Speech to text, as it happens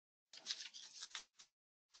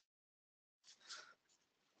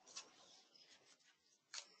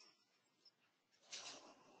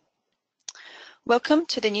Welcome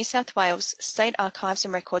to the New South Wales State Archives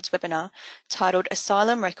and Records webinar titled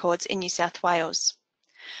Asylum Records in New South Wales.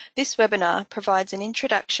 This webinar provides an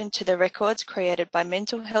introduction to the records created by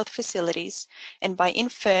mental health facilities and by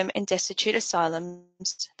infirm and destitute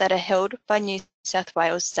asylums that are held by New South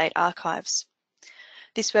Wales State Archives.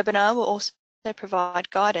 This webinar will also provide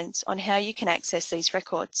guidance on how you can access these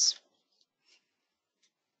records.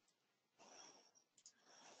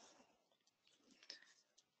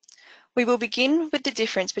 We will begin with the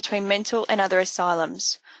difference between mental and other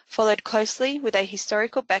asylums, followed closely with a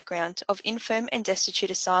historical background of infirm and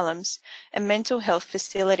destitute asylums and mental health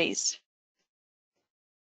facilities.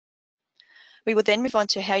 We will then move on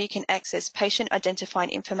to how you can access patient identifying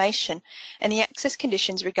information and the access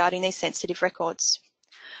conditions regarding these sensitive records.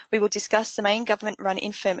 We will discuss the main government-run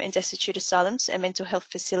infirm and destitute asylums and mental health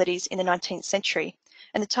facilities in the 19th century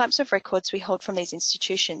and the types of records we hold from these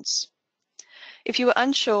institutions. If you were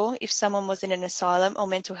unsure if someone was in an asylum or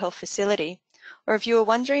mental health facility, or if you were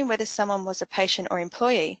wondering whether someone was a patient or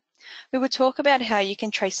employee, we will talk about how you can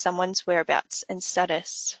trace someone's whereabouts and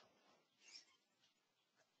status.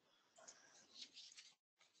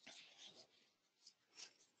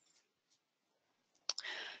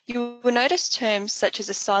 You will notice terms such as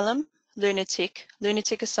asylum, lunatic,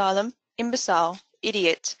 lunatic asylum, imbecile,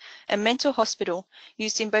 idiot, and mental hospital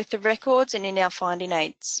used in both the records and in our finding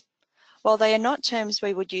aids. While they are not terms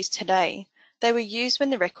we would use today, they were used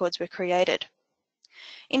when the records were created.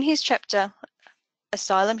 In his chapter,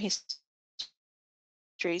 Asylum Histories,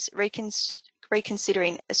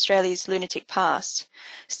 Reconsidering Australia's Lunatic Past,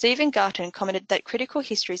 Stephen Garton commented that critical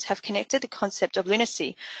histories have connected the concept of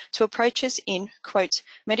lunacy to approaches in, quote,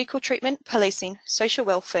 medical treatment, policing, social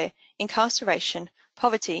welfare, incarceration,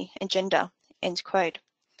 poverty, and gender, end quote.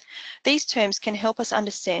 These terms can help us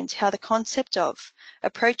understand how the concept of,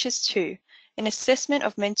 approaches to, an assessment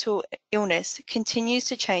of mental illness continues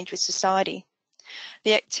to change with society.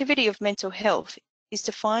 The activity of mental health is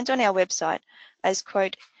defined on our website as,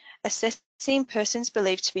 quote, assessing persons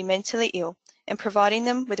believed to be mentally ill and providing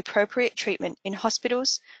them with appropriate treatment in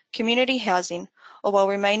hospitals, community housing, or while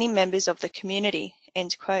remaining members of the community,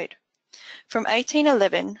 end quote. From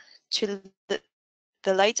 1811 to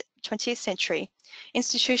the late 20th century,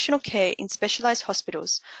 institutional care in specialised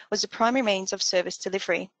hospitals was the primary means of service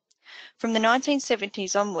delivery. From the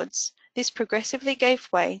 1970s onwards, this progressively gave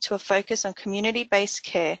way to a focus on community-based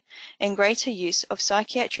care and greater use of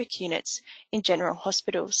psychiatric units in general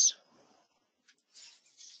hospitals.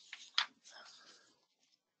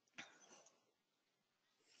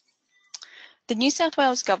 The New South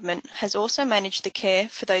Wales Government has also managed the care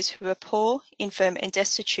for those who are poor, infirm and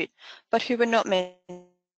destitute, but who were not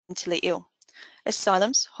mentally ill.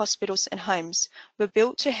 Asylums, hospitals and homes were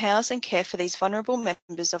built to house and care for these vulnerable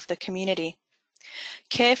members of the community.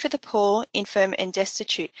 Care for the poor, infirm and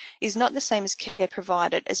destitute is not the same as care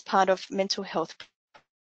provided as part of mental health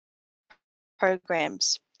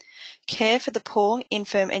programs. Care for the poor,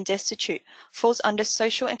 infirm and destitute falls under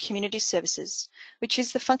social and community services, which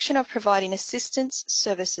is the function of providing assistance,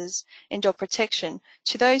 services and or protection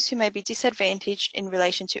to those who may be disadvantaged in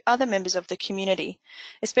relation to other members of the community,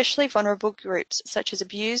 especially vulnerable groups such as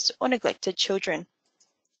abused or neglected children.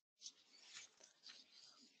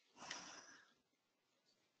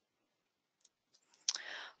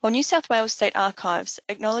 While New South Wales State Archives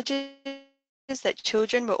acknowledges that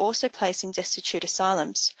children were also placed in destitute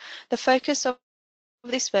asylums, the focus of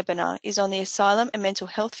this webinar is on the asylum and mental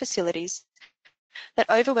health facilities that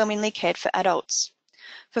overwhelmingly cared for adults.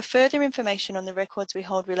 For further information on the records we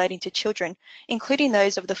hold relating to children, including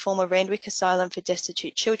those of the former Randwick Asylum for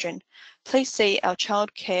Destitute Children, please see our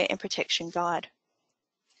Child Care and Protection Guide.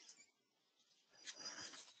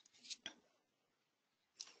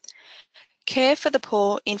 Care for the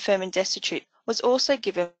poor, infirm and destitute was also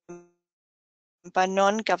given by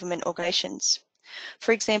non-government organisations.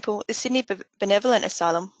 For example, the Sydney Benevolent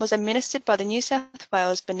Asylum was administered by the New South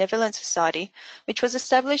Wales Benevolent Society, which was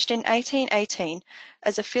established in 1818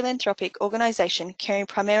 as a philanthropic organisation caring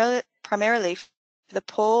primarily for the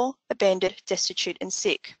poor, abandoned, destitute and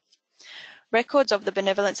sick. Records of the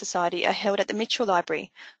Benevolent Society are held at the Mitchell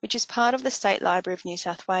Library, which is part of the State Library of New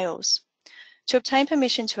South Wales. To obtain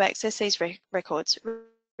permission to access these records,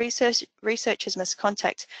 researchers must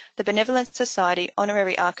contact the Benevolent Society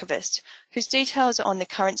Honorary Archivist, whose details are on the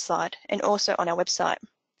current slide and also on our website.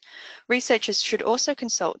 Researchers should also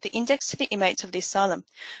consult the Index to the Inmates of the Asylum,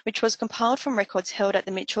 which was compiled from records held at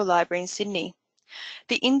the Mitchell Library in Sydney.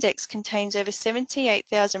 The index contains over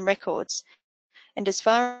 78,000 records and, as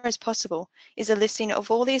far as possible, is a listing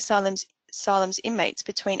of all the asylum's inmates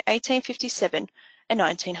between 1857 and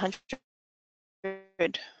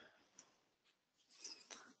 1900.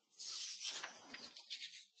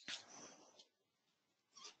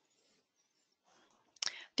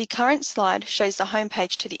 The current slide shows the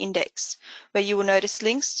homepage to the index, where you will notice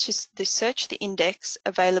links to the Search the Index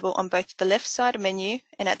available on both the left side menu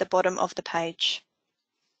and at the bottom of the page.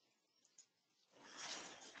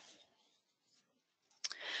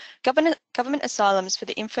 Government asylums for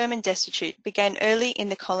the infirm and destitute began early in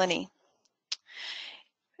the colony.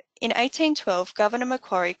 In 1812, Governor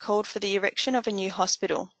Macquarie called for the erection of a new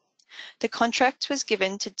hospital. The contract was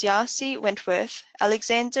given to D'Arcy Wentworth,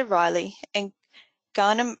 Alexander Riley, and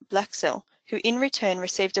Garnham Blaxell, who in return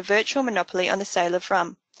received a virtual monopoly on the sale of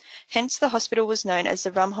rum. Hence, the hospital was known as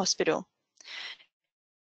the Rum Hospital.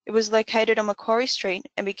 It was located on Macquarie Street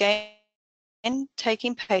and began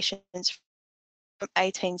taking patients from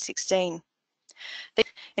 1816.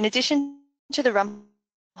 In addition to the Rum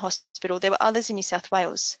Hospital, there were others in New South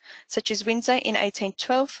Wales, such as Windsor in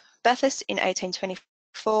 1812, Bathurst in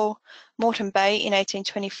 1824, Moreton Bay in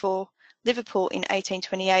 1824, Liverpool in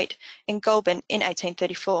 1828, and Goulburn in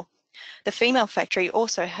 1834. The female factory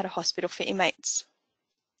also had a hospital for inmates.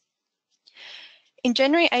 In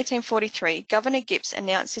January 1843, Governor Gipps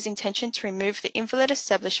announced his intention to remove the invalid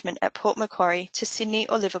establishment at Port Macquarie to Sydney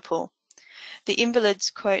or Liverpool. The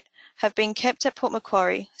invalids, quote, have been kept at Port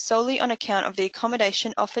Macquarie solely on account of the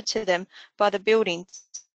accommodation offered to them by the buildings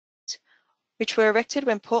which were erected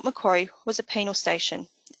when Port Macquarie was a penal station,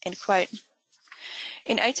 end quote.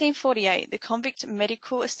 In 1848, the convict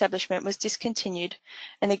medical establishment was discontinued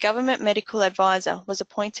and the government medical advisor was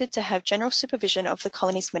appointed to have general supervision of the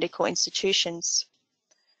colony's medical institutions.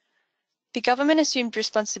 The government assumed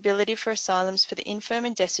responsibility for asylums for the infirm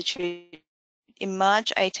and destitute in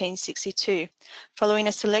March 1862, following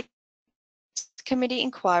a select committee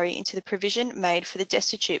inquiry into the provision made for the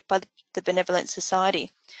destitute by the Benevolent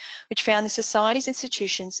Society, which found the Society's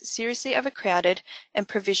institutions seriously overcrowded and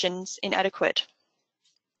provisions inadequate.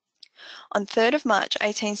 On 3rd of March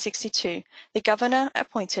 1862, the Governor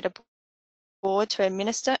appointed a board to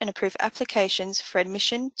administer and approve applications for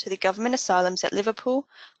admission to the government asylums at Liverpool,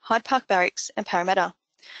 Hyde Park Barracks and Parramatta.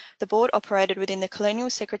 The board operated within the Colonial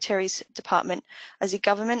Secretary's Department as the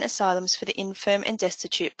Government Asylums for the Infirm and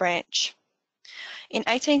Destitute branch. In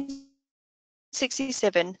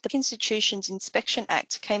 1867, the Institutions Inspection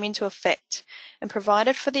Act came into effect and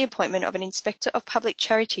provided for the appointment of an Inspector of Public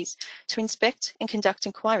Charities to inspect and conduct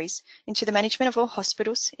inquiries into the management of all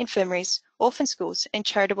hospitals, infirmaries, orphan schools and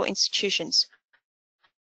charitable institutions,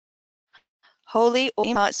 wholly or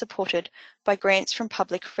in part supported by grants from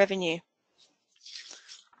public revenue.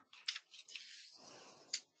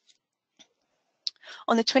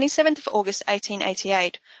 On the 27th of August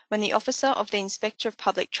 1888, when the officer of the Inspector of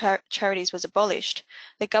Public Charities was abolished,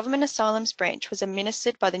 the Government Asylums branch was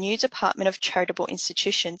administered by the new Department of Charitable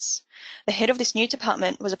Institutions. The head of this new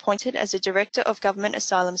department was appointed as the Director of Government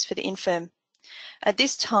Asylums for the Infirm. At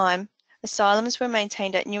this time, asylums were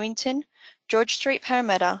maintained at Newington, George Street,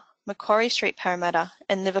 Parramatta, Macquarie Street, Parramatta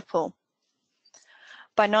and Liverpool.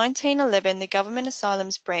 By 1911, the Government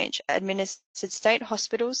Asylums branch administered state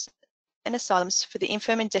hospitals and asylums for the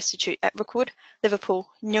infirm and destitute at Rookwood, Liverpool,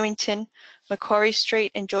 Newington, Macquarie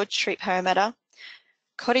Street and George Street, Parramatta,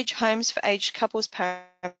 cottage homes for aged couples, Parramatta,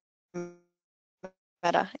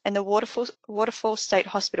 and the Waterfall State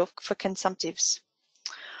Hospital for consumptives.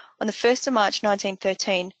 On the 1st of March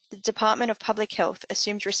 1913, the Department of Public Health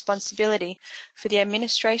assumed responsibility for the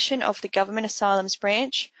administration of the Government Asylums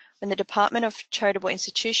branch when the Department of Charitable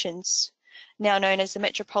Institutions, now known as the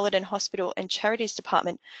Metropolitan Hospital and Charities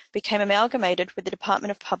Department, became amalgamated with the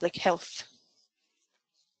Department of Public Health.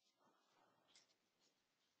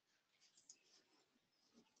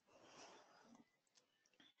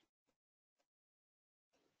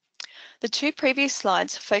 The two previous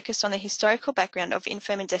slides focused on the historical background of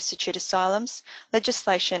infirm and destitute asylums,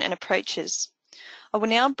 legislation and approaches. I will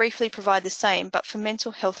now briefly provide the same, but for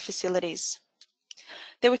mental health facilities.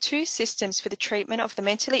 There were two systems for the treatment of the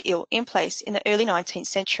mentally ill in place in the early 19th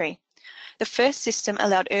century. The first system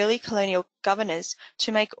allowed early colonial governors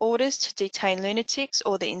to make orders to detain lunatics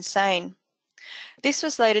or the insane. This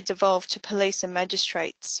was later devolved to police and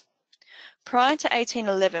magistrates. Prior to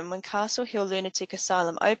 1811, when Castle Hill Lunatic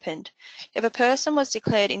Asylum opened, if a person was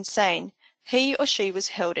declared insane, he or she was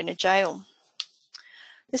held in a jail.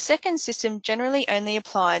 The second system generally only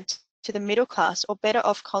applied to the middle class or better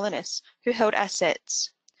off colonists who held assets.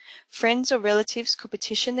 Friends or relatives could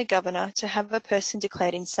petition the governor to have a person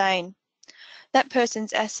declared insane. That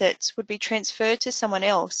person's assets would be transferred to someone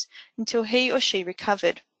else until he or she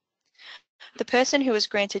recovered. The person who was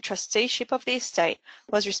granted trusteeship of the estate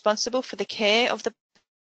was responsible for the care of the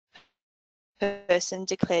person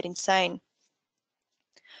declared insane.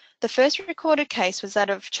 The first recorded case was that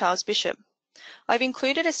of Charles Bishop. I've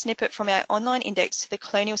included a snippet from our online index to the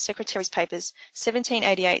Colonial Secretary's Papers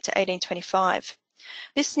 1788 to 1825.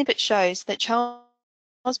 This snippet shows that Charles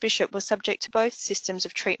Bishop was subject to both systems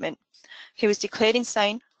of treatment. He was declared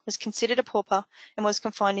insane, was considered a pauper, and was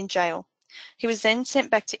confined in jail. He was then sent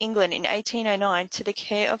back to England in 1809 to the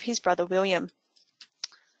care of his brother William.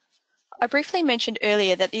 I briefly mentioned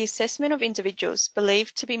earlier that the assessment of individuals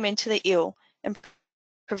believed to be mentally ill and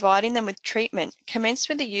providing them with treatment commenced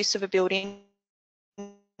with the use of a building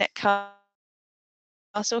at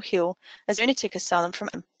Castle Hill as a lunatic asylum from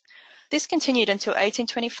home. This continued until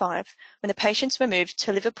 1825, when the patients were moved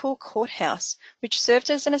to Liverpool Court House, which served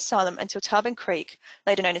as an asylum until Tarban Creek,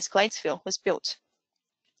 later known as Gladesville, was built.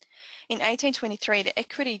 In 1823, the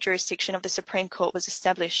equity jurisdiction of the Supreme Court was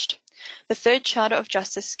established. The Third Charter of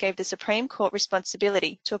Justice gave the Supreme Court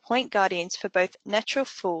responsibility to appoint guardians for both natural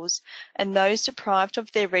fools and those deprived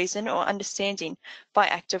of their reason or understanding by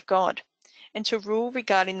act of God, and to rule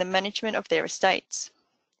regarding the management of their estates.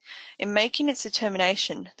 In making its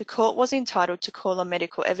determination, the court was entitled to call on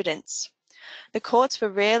medical evidence. The courts were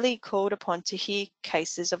rarely called upon to hear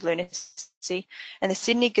cases of lunacy, and the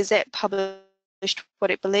Sydney Gazette published what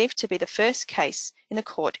it believed to be the first case in the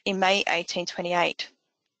court in May 1828.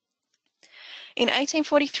 In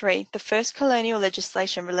 1843, the first colonial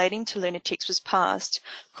legislation relating to lunatics was passed,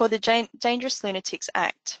 called the Dangerous Lunatics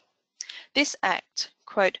Act. This act,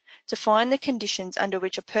 quote, defined the conditions under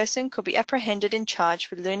which a person could be apprehended and charged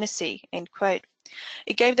with lunacy, end quote.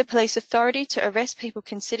 It gave the police authority to arrest people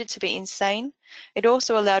considered to be insane. It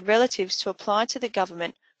also allowed relatives to apply to the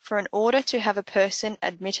government for an order to have a person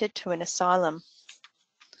admitted to an asylum.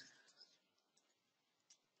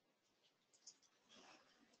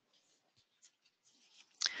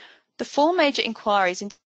 The four major inquiries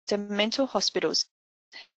into mental hospitals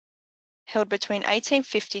held between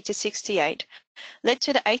 1850 to 68 led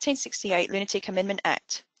to the 1868 Lunatic Amendment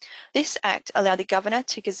Act. This act allowed the governor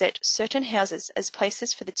to gazette certain houses as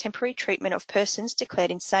places for the temporary treatment of persons declared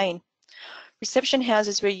insane. Reception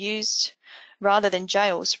houses were used rather than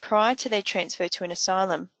jails prior to their transfer to an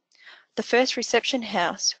asylum. The first reception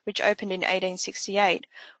house, which opened in 1868,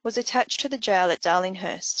 was attached to the jail at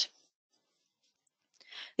Darlinghurst.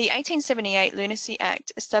 The 1878 Lunacy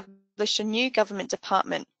Act established a new government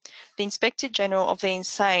department, the Inspector General of the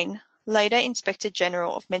Insane, later Inspector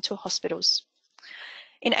General of Mental Hospitals.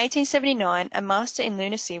 In 1879, a Master in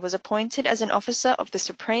Lunacy was appointed as an officer of the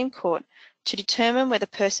Supreme Court to determine whether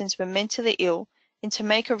persons were mentally ill and to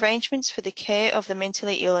make arrangements for the care of the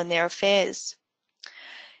mentally ill and their affairs.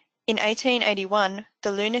 In 1881,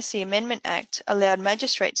 the Lunacy Amendment Act allowed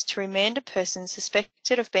magistrates to remand a person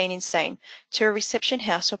suspected of being insane to a reception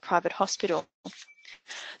house or private hospital.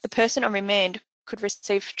 The person on remand could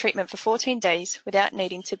receive treatment for 14 days without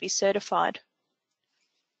needing to be certified.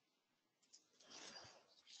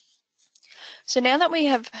 So now that we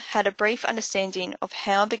have had a brief understanding of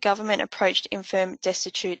how the government approached infirm,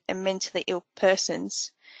 destitute and mentally ill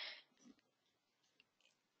persons,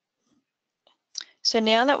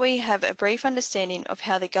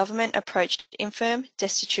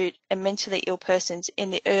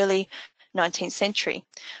 in the early 19th century,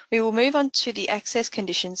 we will move on to the access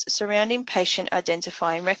conditions surrounding patient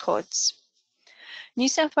identifying records. New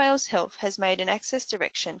South Wales Health has made an access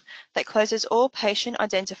direction that closes all patient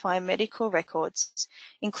identifying medical records,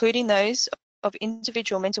 including those of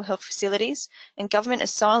individual mental health facilities and government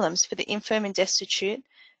asylums for the infirm and destitute,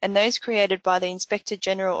 and those created by the Inspector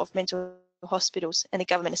General of Mental Hospitals and the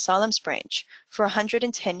Government Asylums Branch for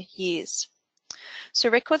 110 years. So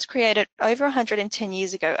records created over 110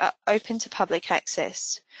 years ago are open to public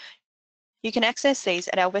access. You can access these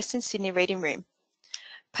at our Western Sydney Reading Room.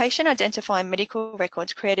 Patient identifying medical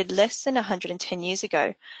records created less than 110 years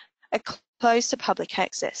ago are closed to public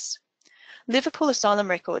access. Liverpool asylum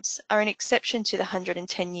records are an exception to the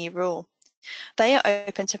 110-year rule. They are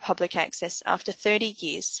open to public access after 30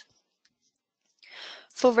 years.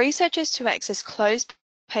 For researchers to access closed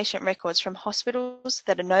patient records from hospitals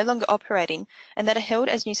that are no longer operating and that are held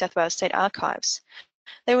as New South Wales State Archives,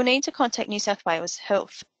 they will need to contact New South Wales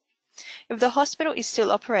Health. If the hospital is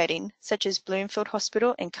still operating, such as Bloomfield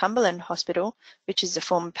Hospital and Cumberland Hospital, which is the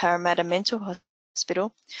former Parramatta Mental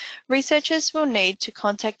Hospital, researchers will need to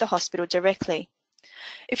contact the hospital directly.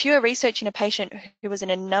 If you are researching a patient who was in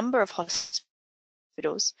a number of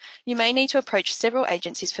hospitals, you may need to approach several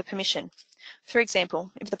agencies for permission. For example,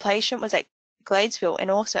 if the patient was at Gladesville and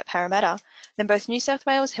also at Parramatta, then both New South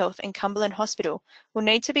Wales Health and Cumberland Hospital will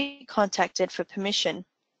need to be contacted for permission.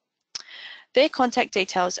 Their contact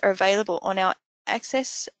details are available on our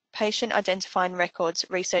Access Patient Identifying Records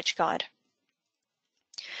Research Guide.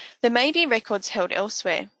 There may be records held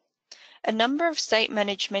elsewhere. A number of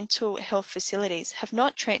state-managed mental health facilities have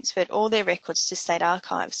not transferred all their records to state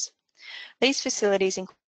archives. These facilities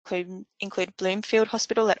include Bloomfield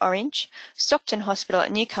Hospital at Orange, Stockton Hospital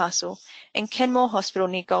at Newcastle, and Kenmore Hospital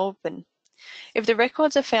near Goulburn. If the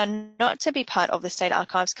records are found not to be part of the State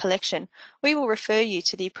Archives collection, we will refer you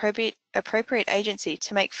to the appropriate agency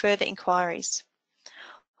to make further inquiries.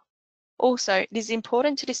 Also, it is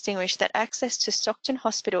important to distinguish that access to Stockton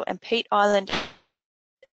Hospital and Peat Island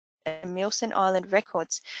and Milson Island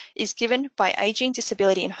records is given by Ageing,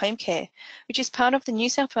 Disability and Home Care, which is part of the New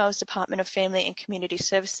South Wales Department of Family and Community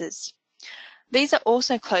Services. These are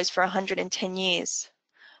also closed for 110 years.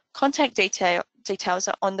 Contact details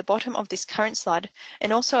are on the bottom of this current slide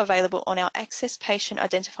and also available on our Access Patient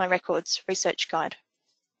Identifying Records Research Guide.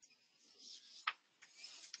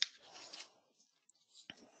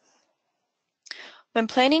 When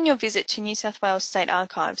planning your visit to New South Wales State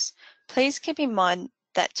Archives, please keep in mind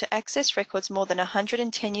that to access records more than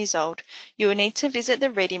 110 years old, you will need to visit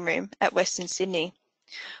the Reading Room at Western Sydney.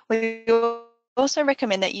 We also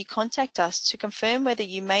recommend that you contact us to confirm whether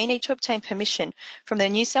you may need to obtain permission from the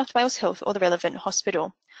New South Wales Health or the relevant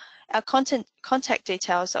hospital. Our contact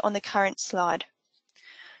details are on the current slide.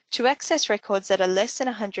 To access records that are less than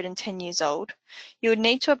 110 years old, you would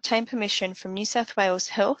need to obtain permission from New South Wales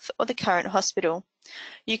Health or the current hospital.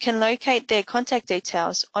 You can locate their contact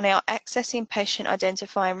details on our Accessing Patient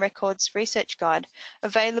Identifying Records Research Guide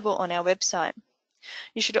available on our website.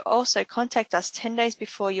 You should also contact us 10 days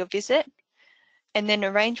before your visit and then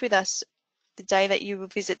arrange with us the day that you will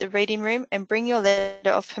visit the Reading Room and bring your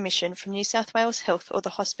letter of permission from New South Wales Health or the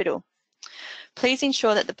hospital. Please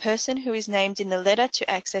ensure that the person who is named in the letter to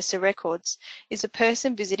access the records is the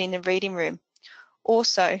person visiting the Reading Room.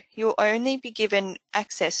 Also, you will only be given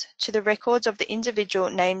access to the records of the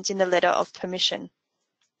individual named in the letter of permission.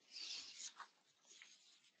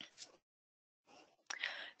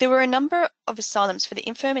 There were a number of asylums for the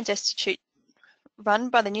infirm and destitute run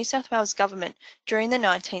by the New South Wales Government during the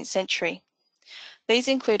 19th century. These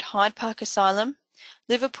include Hyde Park Asylum,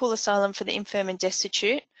 Liverpool Asylum for the infirm and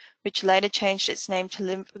destitute, which later changed its name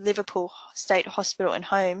to Liverpool State Hospital and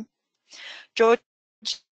Home, George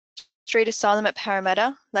Street Asylum at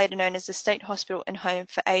Parramatta, later known as the State Hospital and Home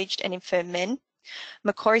for Aged and Infirm Men,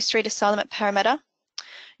 Macquarie Street Asylum at Parramatta,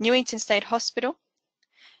 Newington State Hospital,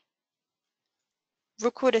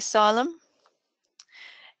 Rookwood Asylum,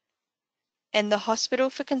 and the Hospital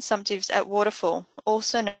for Consumptives at Waterfall,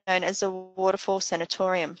 also known as the Waterfall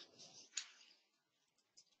Sanatorium.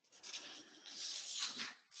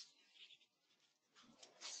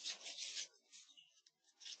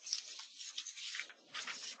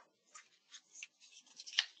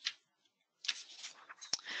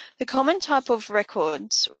 The common type of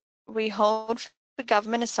records we hold for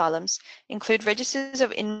government asylums include registers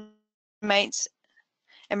of inmates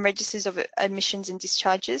and registers of admissions and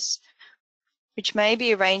discharges, which may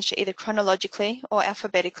be arranged either chronologically or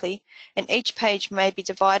alphabetically, and each page may be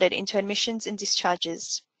divided into admissions and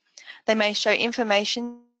discharges. They may show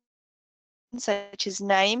information such as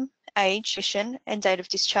name, age, admission, and date of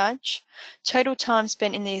discharge, total time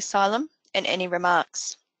spent in the asylum, and any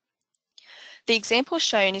remarks. The example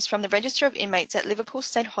shown is from the Register of Inmates at Liverpool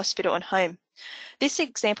State Hospital and Home. This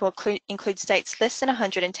example includes dates less than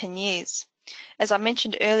 110 years. As I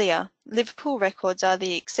mentioned earlier, Liverpool records are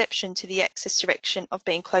the exception to the access direction of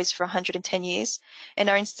being closed for 110 years and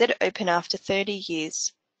are instead open after 30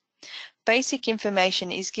 years. Basic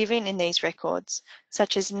information is given in these records,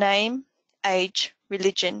 such as name, age,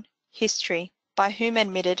 religion, history, by whom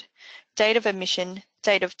admitted, date of admission,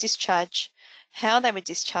 date of discharge, how they were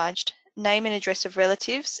discharged, name and address of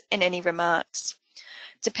relatives, and any remarks.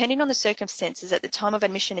 Depending on the circumstances at the time of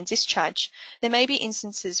admission and discharge, there may be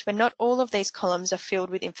instances where not all of these columns are filled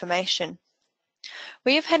with information.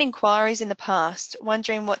 We have had inquiries in the past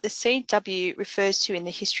wondering what the CW refers to in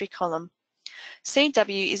the history column.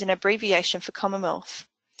 CW is an abbreviation for Commonwealth.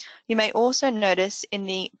 You may also notice in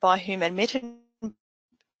the by whom admitted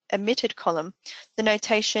column the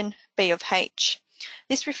notation B of H.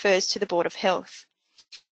 This refers to the Board of Health.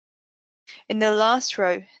 In the last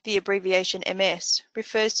row, the abbreviation MS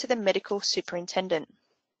refers to the medical superintendent.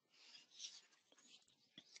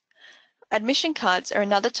 Admission cards are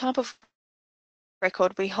another type of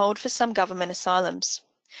record we hold for some government asylums.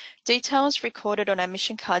 Details recorded on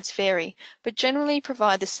admission cards vary, but generally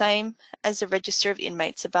provide the same as the Register of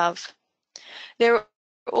Inmates above. There are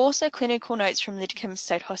also clinical notes from Lidcombe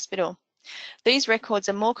State Hospital. These records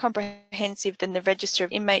are more comprehensive than the Register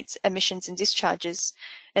of Inmates, admissions and discharges,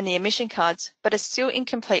 and the admission cards, but are still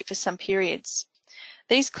incomplete for some periods.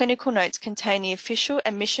 These clinical notes contain the official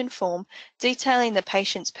admission form detailing the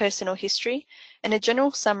patient's personal history and a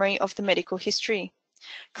general summary of the medical history.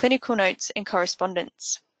 Clinical notes and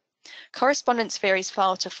correspondence. Correspondence varies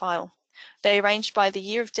file to file. They are arranged by the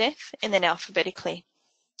year of death and then alphabetically.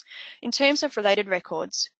 In terms of related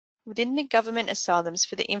records, within the government asylums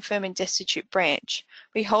for the infirm and destitute branch,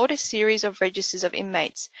 we hold a series of registers of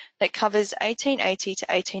inmates that covers 1880 to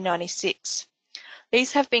 1896.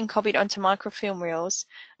 These have been copied onto microfilm reels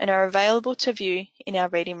and are available to view in our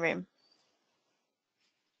reading room.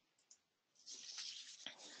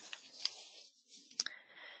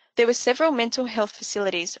 There were several mental health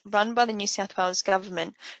facilities run by the New South Wales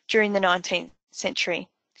government during the 19th century.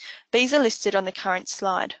 These are listed on the current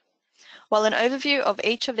slide. While an overview of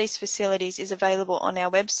each of these facilities is available on our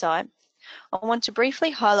website, I want to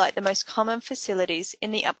briefly highlight the most common facilities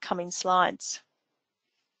in the upcoming slides.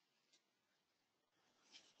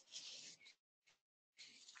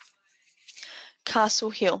 Castle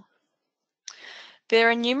Hill. There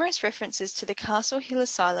are numerous references to the Castle Hill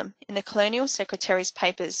Asylum in the Colonial Secretary's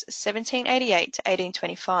Papers 1788 to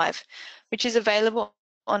 1825, which is available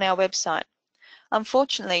on our website.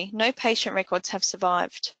 Unfortunately, no patient records have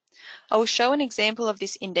survived. I will show an example of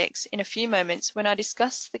this index in a few moments when I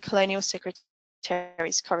discuss the Colonial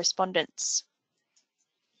Secretary's correspondence.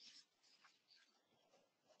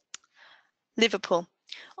 Liverpool.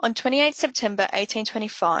 On 28 September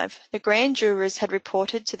 1825, the grand jurors had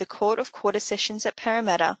reported to the Court of Quarter Sessions at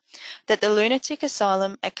Parramatta that the lunatic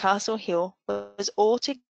asylum at Castle Hill was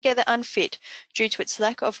altogether unfit due to its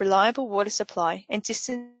lack of reliable water supply and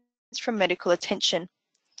distance from medical attention.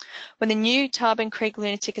 When the new Tarban Creek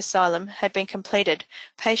Lunatic Asylum had been completed,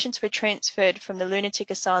 patients were transferred from the lunatic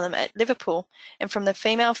asylum at Liverpool and from the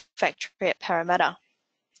female factory at Parramatta.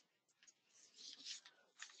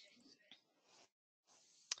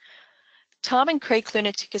 Tarban Creek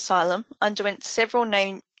Lunatic Asylum underwent several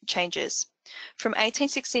name changes. From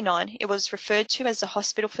 1869, it was referred to as the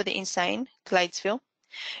Hospital for the Insane, Gladesville.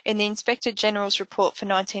 In the Inspector General's report for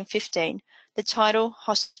 1915, the title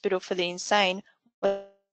Hospital for the Insane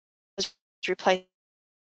was replaced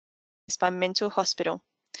by Mental Hospital.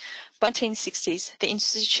 By the 1960s, the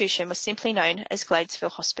institution was simply known as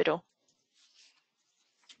Gladesville Hospital.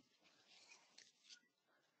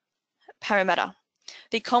 Parramatta.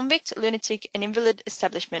 The convict, lunatic and invalid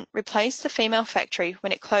establishment replaced the female factory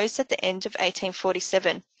when it closed at the end of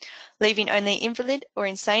 1847, leaving only invalid or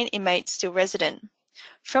insane inmates still resident.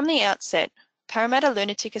 From the outset, Parramatta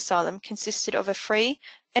Lunatic Asylum consisted of a free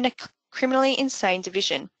and a criminally insane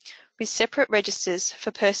division, with separate registers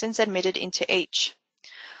for persons admitted into each.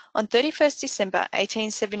 On 31 December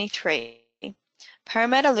 1873,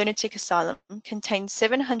 Parramatta Lunatic Asylum contained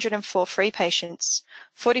 704 free patients,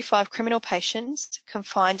 45 criminal patients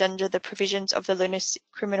confined under the provisions of the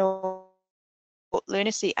Criminal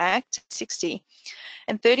Lunacy Act 60,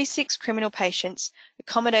 and 36 criminal patients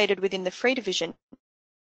accommodated within the free division,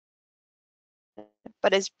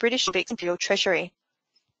 but as British Imperial Treasury.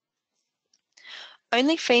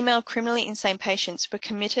 Only female criminally insane patients were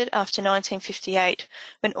committed after 1958,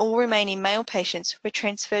 when all remaining male patients were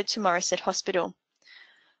transferred to Morisset Hospital.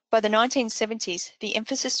 By the 1970s, the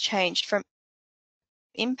emphasis changed from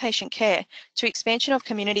inpatient care to expansion of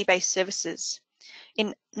community-based services.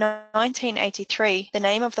 In 1983, the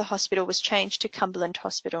name of the hospital was changed to Cumberland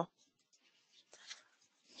Hospital.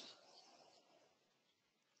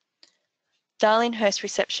 Darlinghurst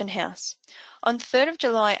Reception House. On 3rd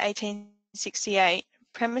July 1868,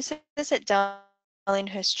 premises at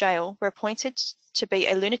Darlinghurst Jail were appointed to be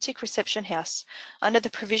a lunatic reception house under the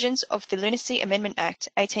provisions of the Lunacy Amendment Act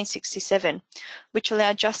 1867, which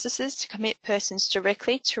allowed justices to commit persons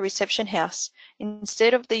directly to a reception house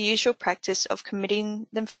instead of the usual practice of committing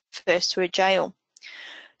them first to a jail.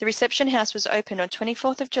 The reception house was opened on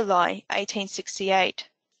 24th July 1868.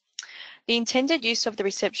 The intended use of the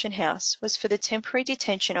reception house was for the temporary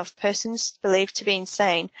detention of persons believed to be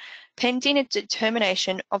insane, pending a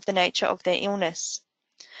determination of the nature of their illness.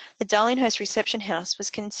 The Darlinghurst Reception House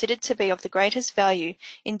was considered to be of the greatest value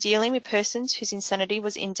in dealing with persons whose insanity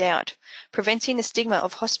was in doubt, preventing the stigma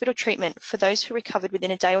of hospital treatment for those who recovered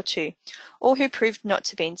within a day or two, or who proved not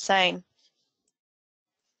to be insane.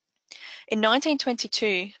 In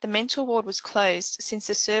 1922, the mental ward was closed since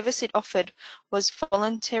the service it offered was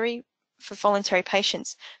voluntary for voluntary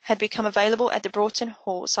patients had become available at the Broughton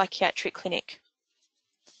Hall Psychiatric Clinic.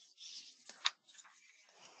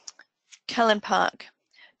 Callan Park.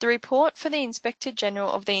 The report for the Inspector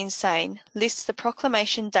General of the Insane lists the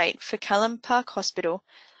proclamation date for Callan Park Hospital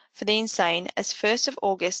for the Insane as 1st of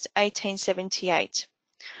August 1878.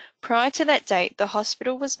 Prior to that date, the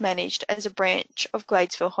hospital was managed as a branch of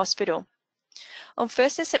Gladesville Hospital. On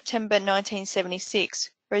 1st September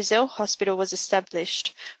 1976, Rozelle Hospital was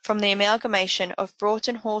established from the amalgamation of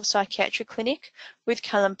Broughton Hall Psychiatric Clinic with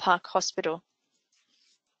Callan Park Hospital.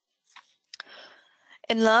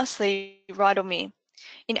 And lastly, Rydalmere.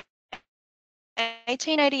 In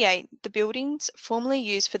 1888, the buildings formerly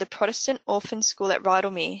used for the Protestant Orphan School at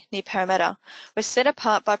Rydalmere, near Parramatta, were set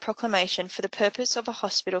apart by proclamation for the purpose of a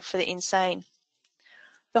hospital for the insane.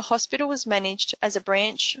 The hospital was managed as a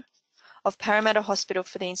branch of Parramatta Hospital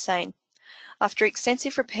for the Insane. After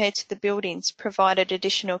extensive repair to the buildings provided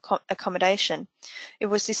additional accommodation, it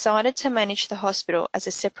was decided to manage the hospital as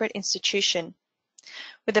a separate institution.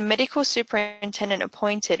 With a medical superintendent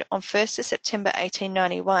appointed on 1st September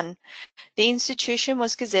 1891, the institution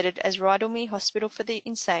was gazetted as Rydalmere Hospital for the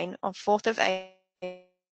Insane on 4th of April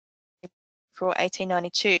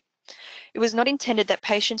 1892. It was not intended that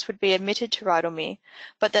patients would be admitted to Rydalmere,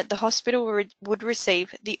 but that the hospital would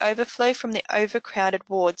receive the overflow from the overcrowded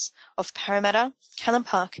wards of Parramatta, Callan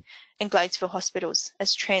Park and Gladesville hospitals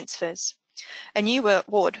as transfers. A new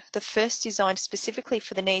ward, the first designed specifically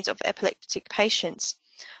for the needs of epileptic patients,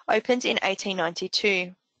 opened in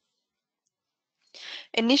 1892.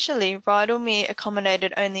 Initially, Rydalmere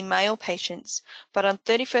accommodated only male patients, but on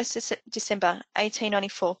 31st December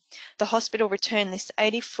 1894, the hospital returned this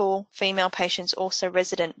 84 female patients also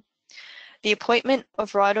resident. The appointment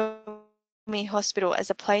of Rydalmere Hospital as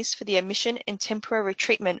a place for the admission and temporary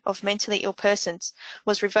treatment of mentally ill persons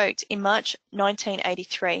was revoked in March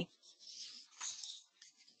 1983.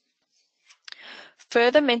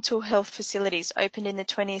 Further mental health facilities opened in the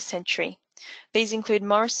 20th century. These include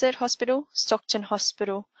Morisset Hospital, Stockton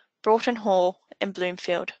Hospital, Broughton Hall and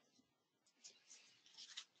Bloomfield.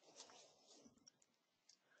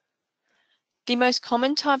 The most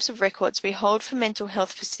common types of records we hold for mental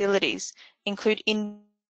health facilities include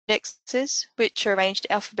indexes, which are arranged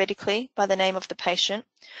alphabetically by the name of the patient.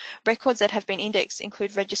 Records that have been indexed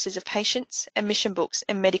include registers of patients, admission books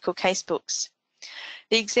and medical case books.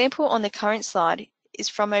 The example on the current slide is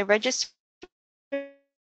from a register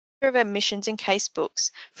of admissions and case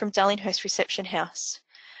books from Darlinghurst Reception House.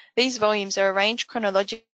 These volumes are arranged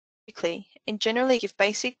chronologically and generally give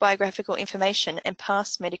basic biographical information and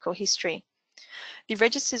past medical history. The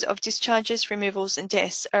registers of discharges, removals and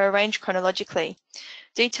deaths are arranged chronologically.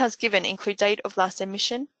 Details given include date of last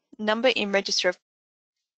admission, number in register of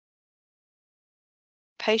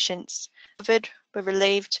patients, covered, were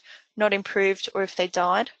relieved, not improved or if they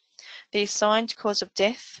died, the assigned cause of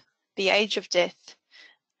death, the age of death,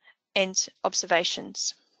 and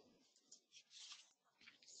observations.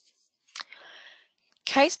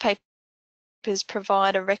 Case papers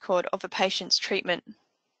provide a record of a patient's treatment.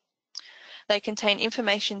 They contain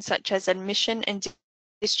information such as admission and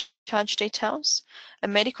discharge details, a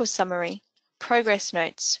medical summary, progress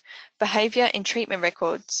notes, behaviour and treatment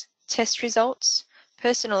records, test results,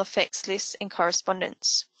 personal effects lists and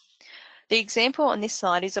correspondence. The example on this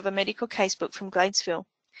slide is of a medical casebook from Gladesville.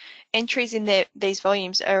 Entries in these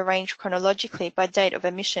volumes are arranged chronologically by date of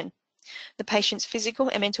admission, the patient's physical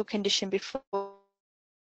and mental condition before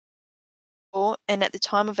and at the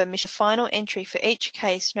time of admission. The final entry for each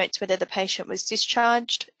case notes whether the patient was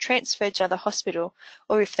discharged, transferred to another hospital,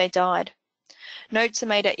 or if they died. Notes are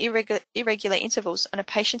made at irregular intervals on a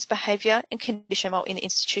patient's behaviour and condition while in the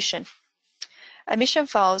institution. Admission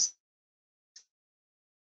files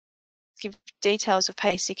give details of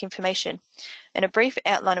basic information and a brief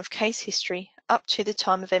outline of case history up to the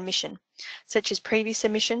time of admission, such as previous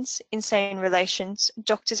admissions, insane relations,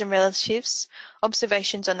 doctors and relatives,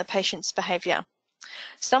 observations on the patient's behaviour.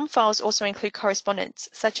 Some files also include correspondence,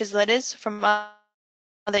 such as letters from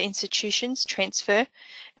other institutions, transfer,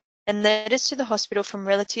 and letters to the hospital from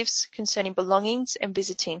relatives concerning belongings and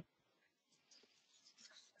visiting.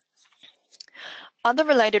 Other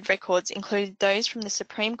related records include those from the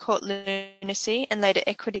Supreme Court Lunacy and later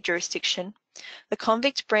Equity Jurisdiction, the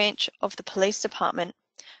Convict Branch of the Police Department,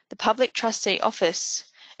 the Public Trustee Office,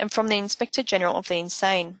 and from the Inspector General of the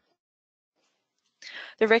Insane.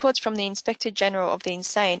 The records from the Inspector General of the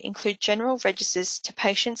Insane include general registers to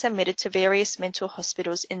patients admitted to various mental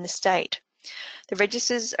hospitals in the state. The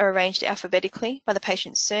registers are arranged alphabetically by the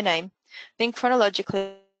patient's surname, then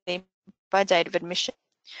chronologically by date of admission.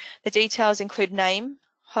 The details include name,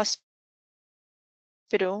 hospital,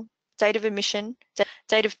 date of admission,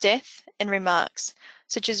 date of death, and remarks,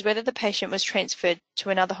 such as whether the patient was transferred to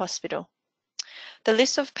another hospital. The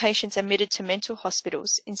list of patients admitted to mental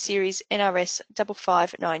hospitals in Series NRS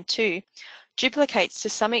 5592 duplicates to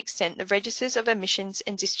some extent the registers of admissions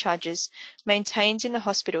and discharges maintained in the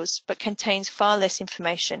hospitals, but contains far less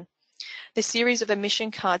information. The series of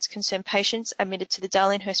admission cards concern patients admitted to the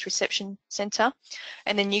Darlinghurst Reception Centre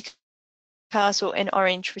and the Newcastle and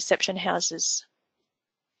Orange reception houses.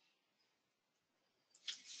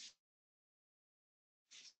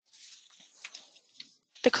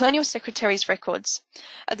 The Colonial Secretary's records.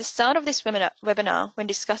 At the start of this webinar, when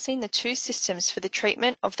discussing the two systems for the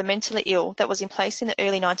treatment of the mentally ill that was in place in the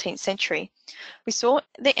early 19th century, we saw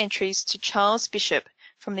the entries to Charles Bishop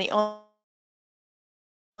from the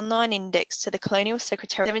online index to the Colonial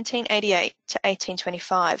Secretary 1788 to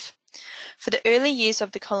 1825. For the early years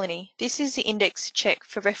of the colony, this is the index to check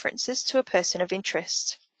for references to a person of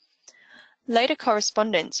interest. Later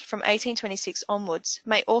correspondence from 1826 onwards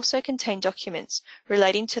may also contain documents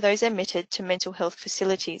relating to those admitted to mental health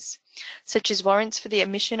facilities, such as warrants for the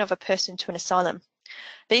admission of a person to an asylum.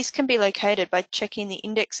 These can be located by checking the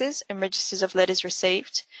indexes and registers of letters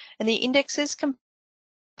received, and the indexes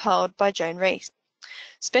compiled by Joan Rees.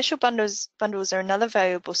 Special bundles are another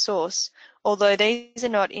valuable source, although these are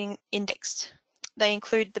not indexed. They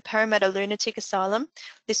include the Parramatta Lunatic Asylum,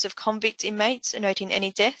 list of convict inmates noting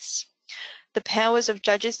any deaths, the powers of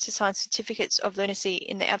judges to sign certificates of lunacy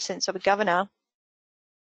in the absence of a governor,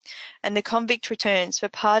 and the convict returns for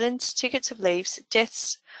pardons, tickets of leaves,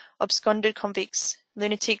 deaths, absconded convicts,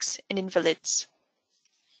 lunatics, and invalids.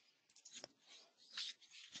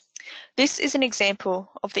 This is an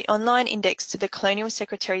example of the online index to the Colonial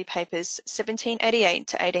Secretary Papers 1788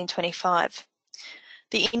 to 1825.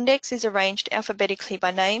 The index is arranged alphabetically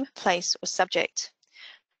by name, place, or subject.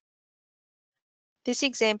 This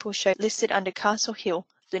example shows listed under Castle Hill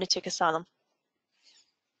Lunatic Asylum.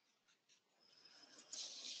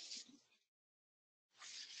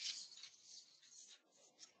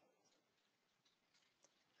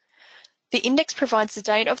 The index provides the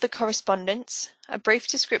date of the correspondence, a brief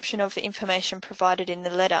description of the information provided in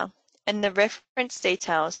the letter, and the reference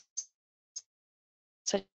details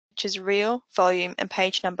such as reel, volume, and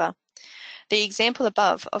page number. The example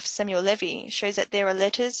above of Samuel Levy shows that there are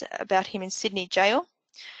letters about him in Sydney jail,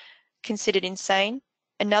 considered insane,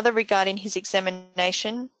 another regarding his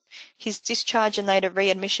examination, his discharge and later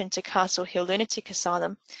readmission to Castle Hill Lunatic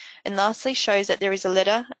Asylum, and lastly shows that there is a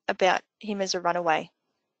letter about him as a runaway.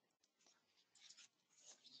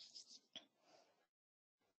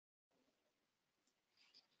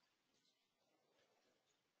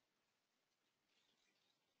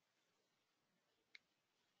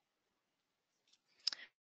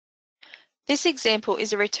 This example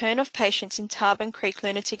is a return of patients in Tarban Creek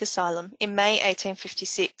Lunatic Asylum in May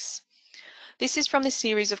 1856. This is from the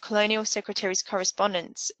series of Colonial Secretary's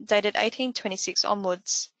correspondence, dated 1826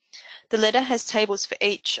 onwards. The letter has tables for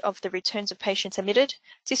each of the returns of patients admitted,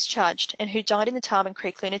 discharged, and who died in the Tarban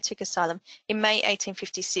Creek Lunatic Asylum in May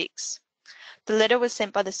 1856. The letter was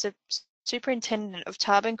sent by the Superintendent of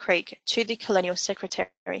Tarban Creek to the Colonial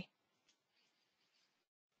Secretary.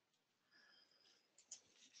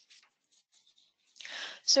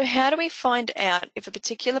 So how do we find out if a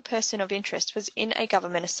particular person of interest was in a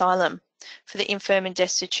government asylum for the infirm and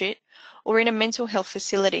destitute or in a mental health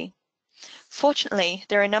facility? Fortunately,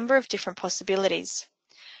 there are a number of different possibilities.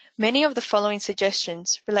 Many of the following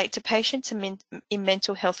suggestions relate to patients in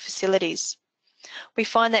mental health facilities. We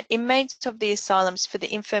find that inmates of the asylums for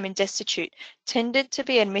the infirm and destitute tended to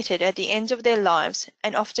be admitted at the end of their lives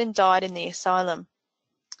and often died in the asylum.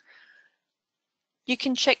 You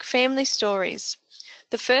can check family stories.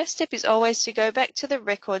 The first step is always to go back to the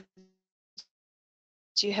records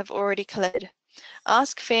you have already collected.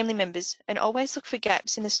 Ask family members and always look for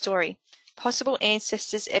gaps in the story, possible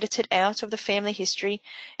ancestors edited out of the family history,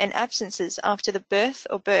 and absences after the birth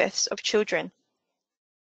or births of children.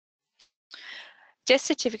 Death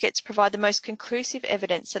certificates provide the most conclusive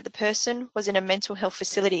evidence that the person was in a mental health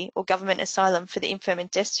facility or government asylum for the infirm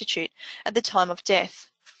and destitute at the time of death.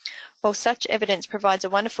 While such evidence provides a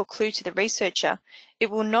wonderful clue to the researcher, it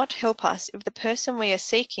will not help us if the person we are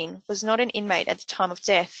seeking was not an inmate at the time of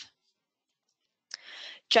death.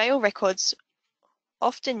 Jail records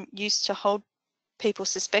often used to hold people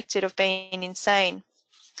suspected of being insane,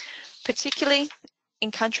 particularly in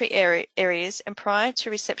country areas and prior to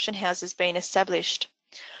reception houses being established.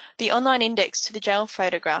 The online index to the jail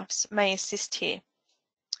photographs may assist here.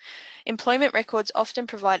 Employment records often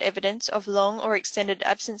provide evidence of long or extended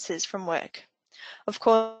absences from work. Of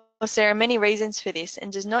course, there are many reasons for this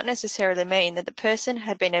and does not necessarily mean that the person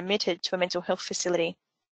had been admitted to a mental health facility.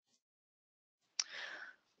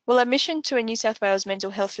 Well, admission to a New South Wales mental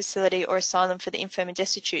health facility or asylum for the infirm and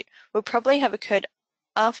destitute will probably have occurred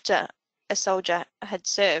after a soldier had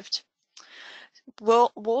served.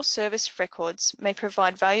 War service records may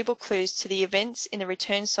provide valuable clues to the events in the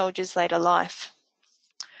returned soldier's later life.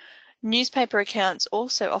 Newspaper accounts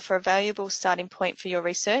also offer a valuable starting point for your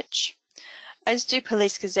research, as do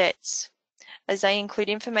police gazettes, as they include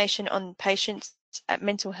information on patients at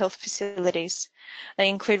mental health facilities. They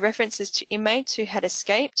include references to inmates who had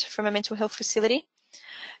escaped from a mental health facility.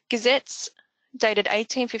 Gazettes dated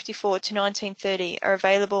 1854 to 1930 are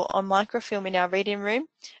available on microfilm in our reading room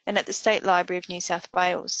and at the State Library of New South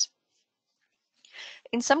Wales.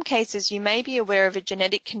 In some cases, you may be aware of a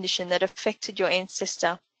genetic condition that affected your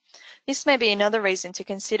ancestor. This may be another reason to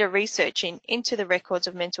consider researching into the records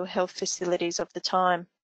of mental health facilities of the time.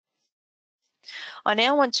 I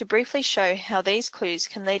now want to briefly show how these clues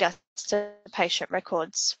can lead us to patient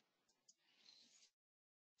records.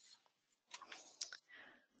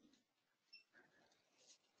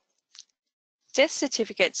 Death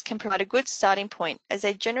certificates can provide a good starting point as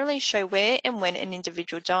they generally show where and when an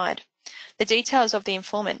individual died. The details of the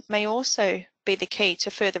informant may also be the key to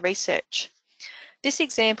further research. This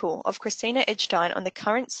example of Christina Edgestein on the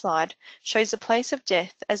current slide shows the place of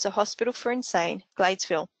death as the Hospital for Insane,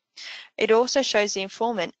 Gladesville. It also shows the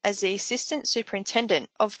informant as the assistant superintendent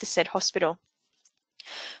of the said hospital.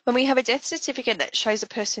 When we have a death certificate that shows a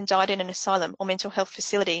person died in an asylum or mental health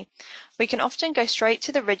facility, we can often go straight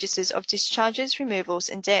to the registers of discharges, removals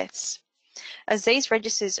and deaths. As these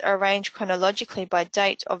registers are arranged chronologically by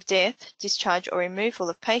date of death, discharge or removal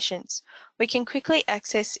of patients, we can quickly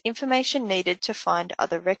access information needed to find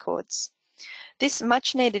other records. This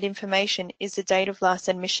much needed information is the date of last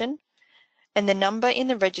admission and the number in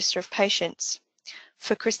the register of patients.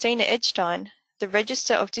 For Christina Edgestein, the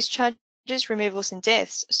register of discharges, removals and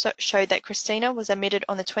deaths showed that Christina was admitted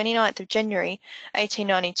on the 29th of January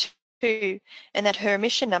 1892 and that her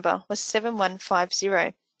admission number was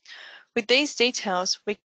 7150. With these details,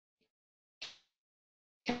 we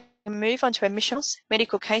can move on to admissions,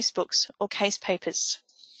 medical casebooks or case papers.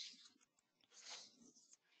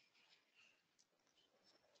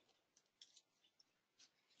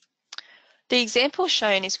 The example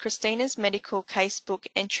shown is Christina's medical casebook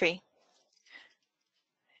entry.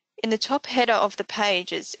 In the top header of the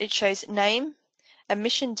pages, it shows name,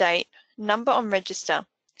 admission date, number on register.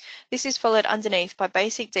 This is followed underneath by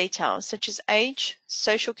basic details such as age,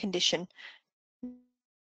 social condition,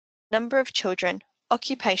 number of children,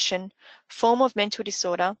 occupation, form of mental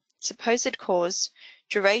disorder, supposed cause,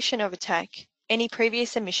 duration of attack, any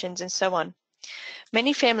previous admissions, and so on.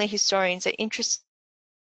 Many family historians are interested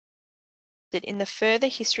in the further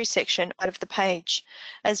history section of the page,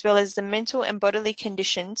 as well as the mental and bodily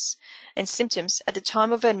conditions and symptoms at the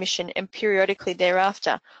time of admission and periodically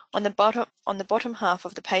thereafter on the bottom half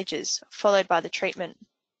of the pages, followed by the treatment.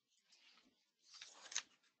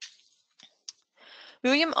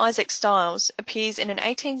 William Isaac Stiles appears in an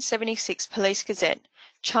 1876 Police Gazette,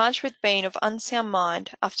 charged with being of unsound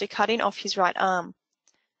mind after cutting off his right arm.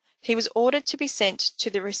 He was ordered to be sent to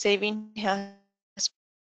the receiving house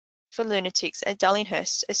for lunatics at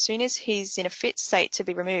Darlinghurst as soon as he is in a fit state to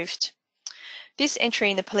be removed. This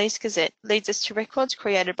entry in the Police Gazette leads us to records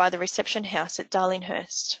created by the reception house at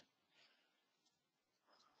Darlinghurst.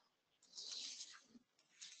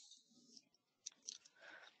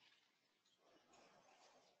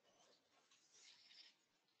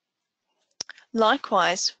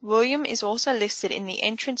 Likewise, William is also listed in the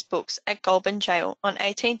entrance books at Goulburn Jail on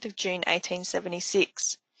 18th of June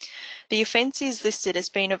 1876. The offence is listed as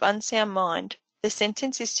being of unsound mind. The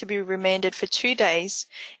sentence is to be remanded for 2 days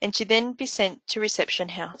and to then be sent to reception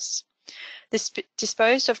house. The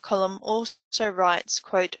disposed of column also writes,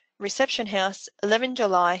 quote, Reception House, 11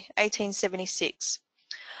 July 1876.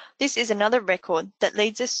 This is another record that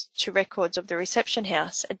leads us to records of the reception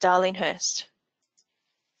house at Darlinghurst.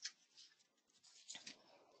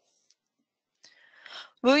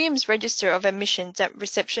 William's register of admissions at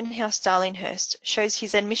Reception House Darlinghurst shows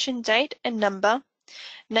his admission date and number,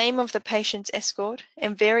 name of the patient's escort,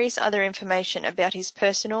 and various other information about his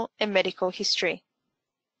personal and medical history.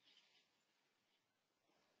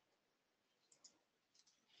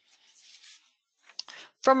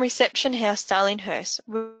 From Reception House Darlinghurst,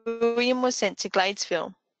 William was sent to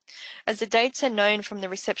Gladesville. As the dates are known from the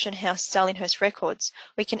Reception House Darlinghurst records,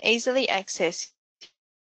 we can easily access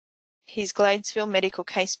his Gladesville medical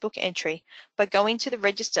casebook entry by going to the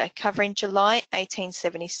register covering July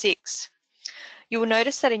 1876. You will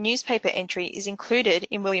notice that a newspaper entry is included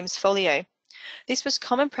in William's folio. This was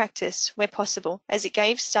common practice where possible, as it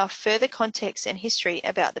gave staff further context and history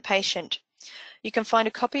about the patient. You can find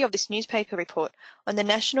a copy of this newspaper report on the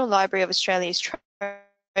National Library of Australia's Trove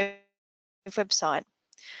website.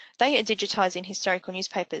 They are digitising historical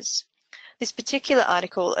newspapers. This particular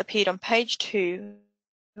article appeared on page 2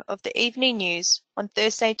 of the Evening News on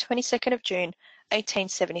Thursday, 22nd of June,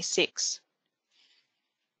 1876.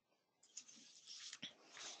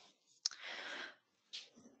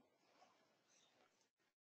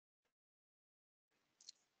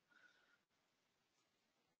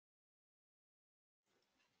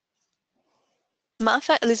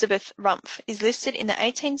 Martha Elizabeth Rumph is listed in the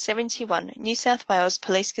 1871 New South Wales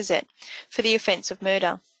Police Gazette for the offence of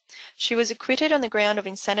murder. She was acquitted on the ground of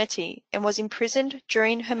insanity and was imprisoned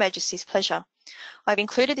during Her Majesty's pleasure. I've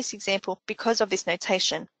included this example because of this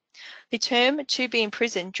notation. The term to be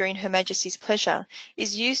imprisoned during Her Majesty's pleasure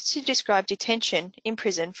is used to describe detention in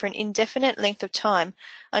prison for an indefinite length of time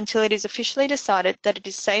until it is officially decided that it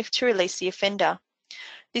is safe to release the offender.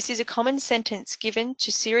 This is a common sentence given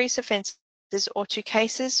to serious offences or to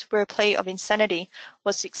cases where a plea of insanity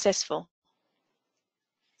was successful.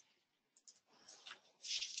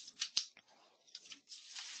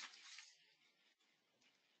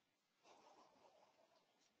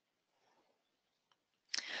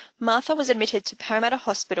 Martha was admitted to Parramatta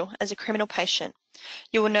Hospital as a criminal patient.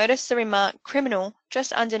 You will notice the remark criminal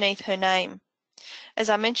just underneath her name.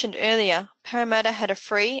 As I mentioned earlier, Parramatta had a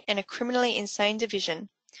free and a criminally insane division.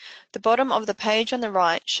 The bottom of the page on the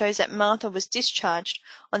right shows that Martha was discharged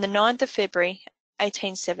on the 9th of February,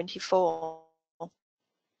 1874.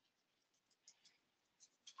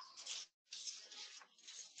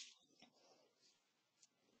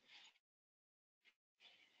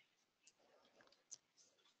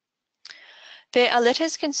 There are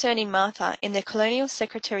letters concerning Martha in the Colonial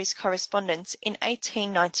Secretary's correspondence in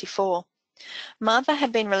 1894. Martha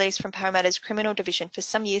had been released from Parramatta's criminal division for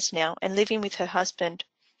some years now and living with her husband.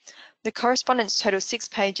 The correspondence totals 6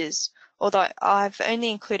 pages, although I've only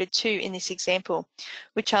included 2 in this example,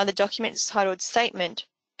 which are the documents titled Statement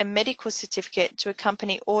and Medical Certificate to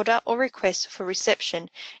accompany order or request for reception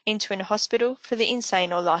into an hospital for the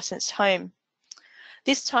insane or licensed home.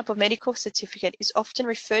 This type of medical certificate is often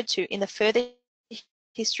referred to in the further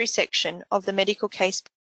history section of the medical case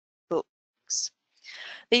books.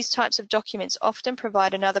 These types of documents often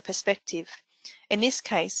provide another perspective. In this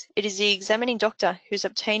case, it is the examining doctor who's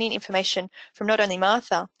obtaining information from not only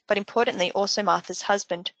Martha, but importantly also Martha's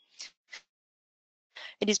husband.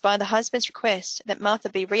 It is by the husband's request that Martha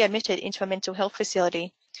be readmitted into a mental health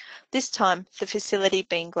facility, this time the facility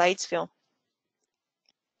being Gladesville.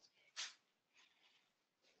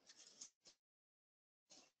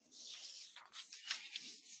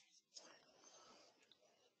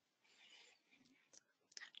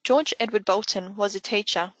 George Edward Bolton was a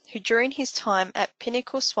teacher who during his time at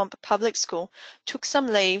Pinnacle Swamp Public School took some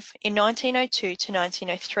leave in 1902 to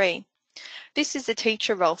 1903. This is the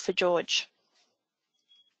teacher role for George.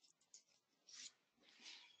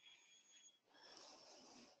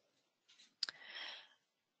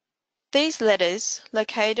 These letters,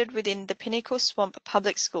 located within the Pinnacle Swamp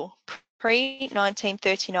Public School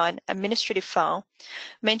pre-1939 administrative file,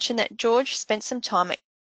 mention that George spent some time at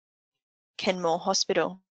Kenmore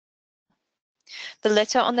Hospital. The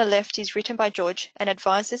letter on the left is written by George and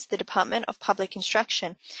advises the Department of Public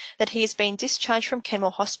Instruction that he has been discharged from Kenmore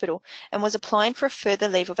Hospital and was applying for a further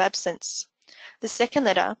leave of absence. The second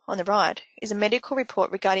letter, on the right, is a medical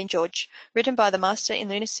report regarding George, written by the Master in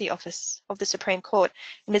Lunacy Office of the Supreme Court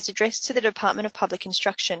and is addressed to the Department of Public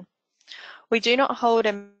Instruction. We do not hold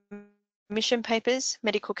admission papers,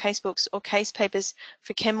 medical casebooks, or case papers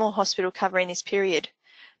for Kenmore Hospital covering this period.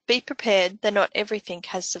 Be prepared that not everything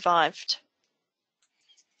has survived.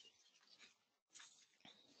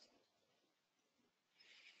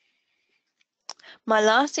 My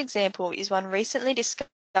last example is one recently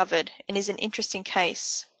discovered and is an interesting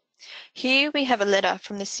case. Here we have a letter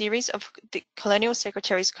from the series of the Colonial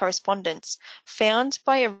Secretary's correspondence found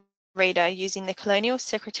by a reader using the Colonial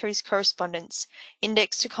Secretary's Correspondence,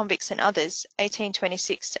 Index to Convicts and Others,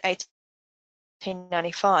 1826 to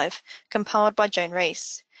 1895, compiled by Joan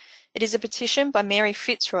Rees. It is a petition by Mary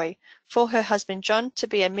Fitzroy for her husband John to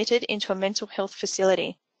be admitted into a mental health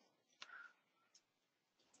facility.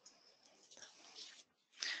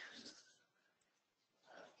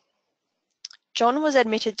 John was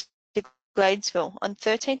admitted to Gladesville on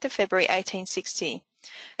 13th of February 1860.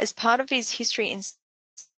 As part of his history and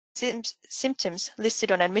symptoms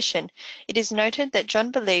listed on admission, it is noted that John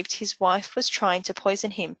believed his wife was trying to poison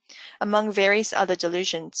him, among various other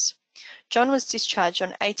delusions. John was discharged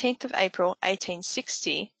on 18th of April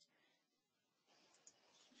 1860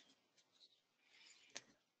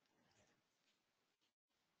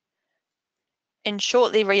 and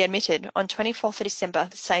shortly readmitted on 24th of December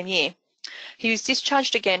the same year. He was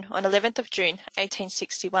discharged again on 11th of June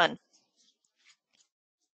 1861.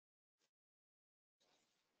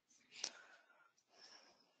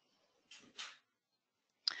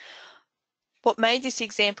 What made this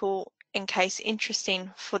example and case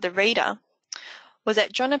interesting for the reader was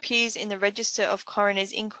that John appears in the Register of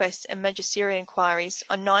Coroner's Inquests and Magisterial Inquiries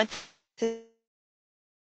on 9th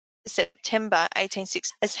September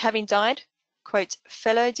 1860 as having died, quote,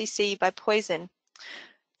 fellow deceased by poison,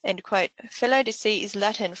 end quote. Fellow deceased is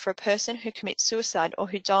Latin for a person who commits suicide or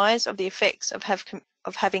who dies of the effects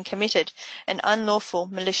of having committed an unlawful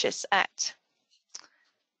malicious act.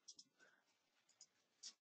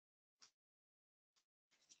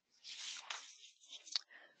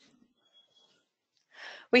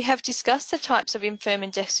 We have discussed the types of infirm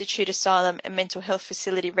and destitute asylum and mental health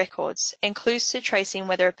facility records and clues to tracing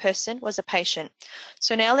whether a person was a patient.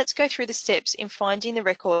 So now let's go through the steps in finding the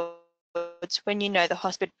records when you know the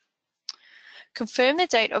hospital. Confirm the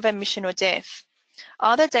date of admission or death.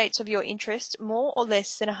 Are the dates of your interest more or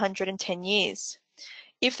less than 110 years?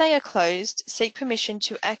 If they are closed, seek permission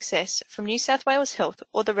to access from New South Wales Health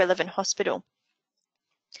or the relevant hospital.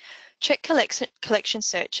 Check Collection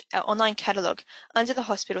Search, our online catalogue, under the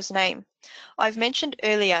hospital's name. I've mentioned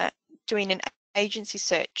earlier doing an agency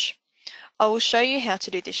search. I will show you how to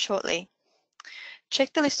do this shortly.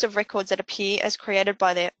 Check the list of records that appear as created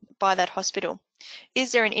by that hospital.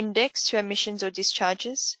 Is there an index to admissions or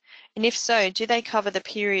discharges? And if so, do they cover the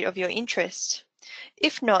period of your interest?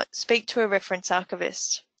 If not, speak to a reference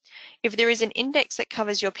archivist. If there is an index that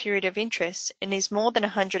covers your period of interest and is more than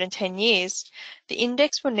 110 years, the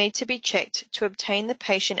index will need to be checked to obtain the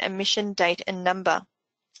patient admission date and number.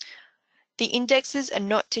 The indexes are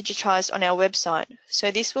not digitised on our website, so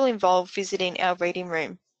this will involve visiting our reading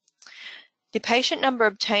room. The patient number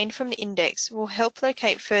obtained from the index will help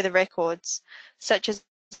locate further records, such as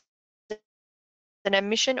an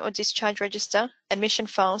admission or discharge register, admission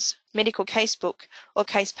files, medical casebook, or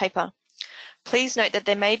case paper. Please note that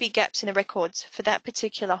there may be gaps in the records for that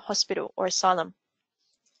particular hospital or asylum.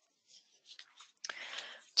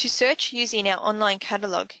 To search using our online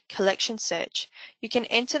catalogue, Collection Search, you can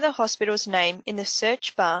enter the hospital's name in the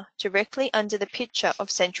search bar directly under the picture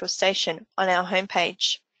of Central Station on our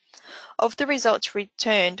homepage. Of the results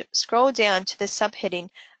returned, scroll down to the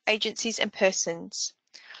subheading Agencies and Persons.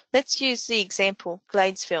 Let's use the example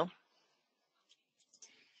Gladesville.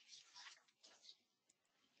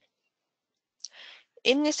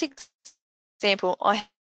 In this example, I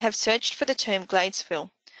have searched for the term Gladesville.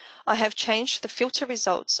 I have changed the filter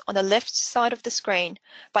results on the left side of the screen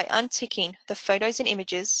by unticking the Photos and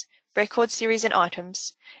Images, Record Series and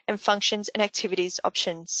Items, and Functions and Activities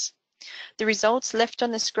options. The results left on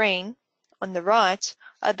the screen, on the right,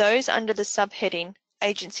 are those under the subheading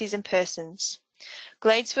Agencies and Persons.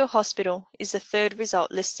 Gladesville Hospital is the third result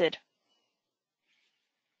listed.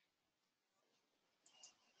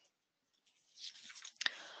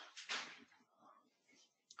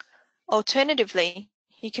 Alternatively,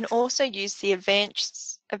 you can also use the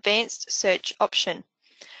advanced search option.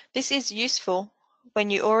 This is useful when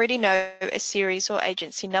you already know a series or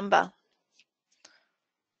agency number.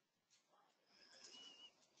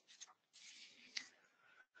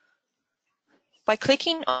 By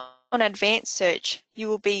clicking on Advanced Search, you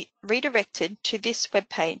will be redirected to this web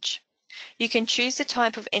page. You can choose the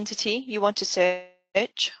type of entity you want to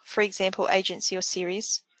search, for example, agency or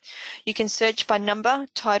series. You can search by number,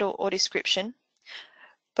 title, or description.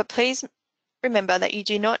 But please remember that you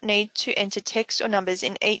do not need to enter text or numbers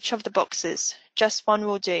in each of the boxes. Just one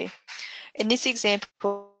will do. In this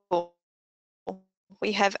example,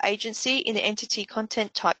 we have agency in the entity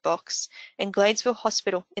content type box and Gladesville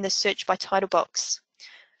Hospital in the search by title box.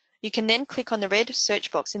 You can then click on the red search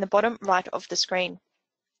box in the bottom right of the screen.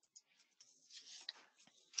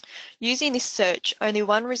 Using this search, only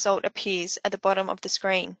one result appears at the bottom of the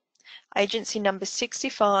screen. Agency number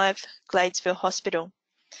 65, Gladesville Hospital.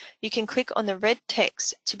 You can click on the red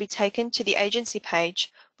text to be taken to the agency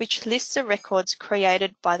page, which lists the records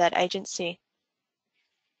created by that agency.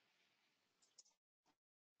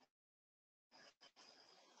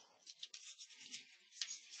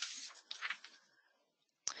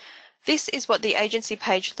 This is what the agency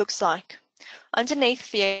page looks like. Underneath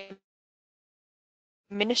the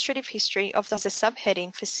administrative history of the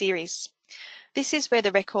subheading for series. This is where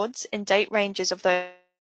the records and date ranges of those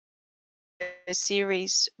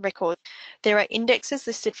series records. There are indexes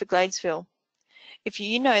listed for Gladesville. If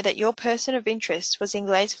you know that your person of interest was in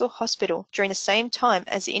Gladesville Hospital during the same time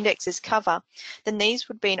as the indexes cover, then these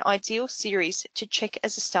would be an ideal series to check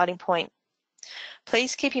as a starting point.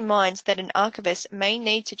 Please keep in mind that an archivist may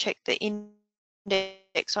need to check the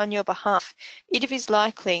index on your behalf. It is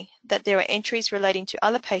likely that there are entries relating to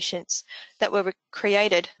other patients that were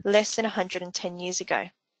created less than 110 years ago.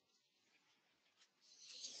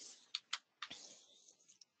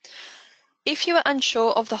 If you are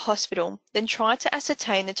unsure of the hospital, then try to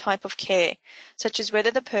ascertain the type of care, such as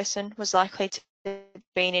whether the person was likely to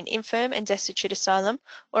be in an infirm and destitute asylum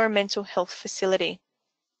or a mental health facility.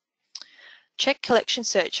 Check Collection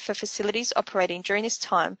Search for facilities operating during this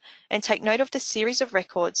time and take note of the series of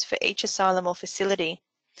records for each asylum or facility.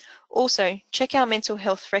 Also, check our mental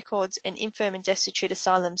health records and infirm and destitute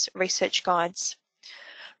asylums research guides.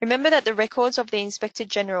 Remember that the records of the Inspector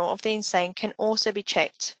General of the Insane can also be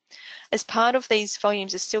checked. As part of these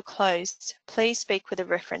volumes are still closed, please speak with a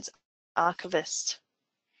reference archivist.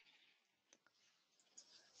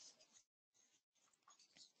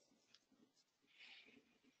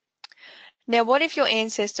 Now, what if your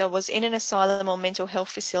ancestor was in an asylum or mental health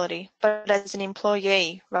facility, but as an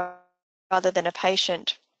employee rather than a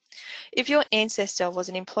patient? If your ancestor was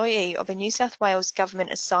an employee of a New South Wales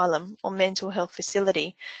government asylum or mental health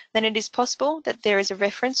facility, then it is possible that there is a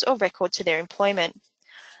reference or record to their employment.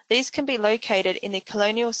 These can be located in the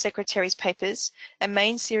Colonial Secretary's papers and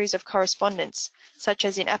main series of correspondence, such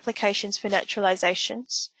as in applications for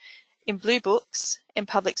naturalisations, in blue books, in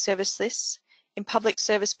public service lists, in public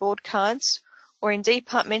service board cards, or in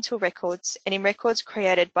departmental records and in records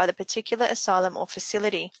created by the particular asylum or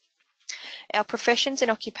facility. Our Professions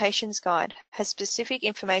and Occupations Guide has specific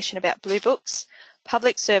information about blue books,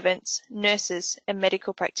 public servants, nurses, and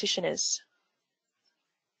medical practitioners.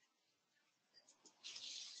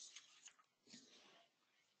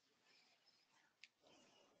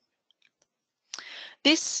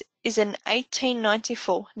 This is an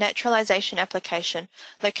 1894 naturalisation application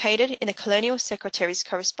located in the Colonial Secretary's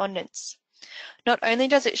correspondence. Not only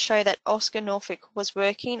does it show that Oscar Norfolk was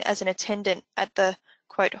working as an attendant at the,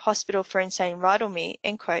 quote, Hospital for Insane Rydalmere,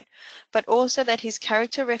 end quote, but also that his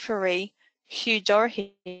character referee, Hugh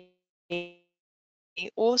Doherty,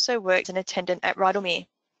 also worked as an attendant at Rydalmere.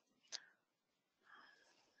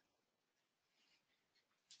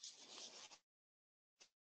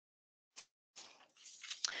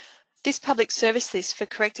 This public service list for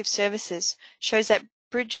corrective services shows that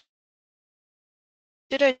Bridget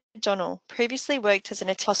O'Donnell previously worked as an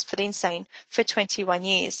attendant for the insane for 21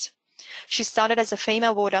 years. She started as a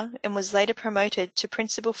female warder and was later promoted to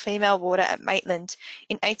principal female warder at Maitland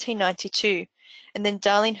in 1892 and then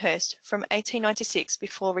Darlinghurst from 1896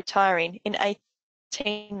 before retiring in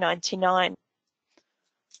 1899.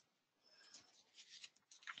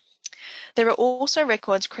 There are also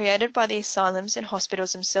records created by the asylums and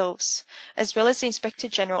hospitals themselves, as well as the Inspector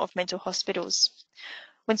General of Mental Hospitals.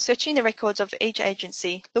 When searching the records of each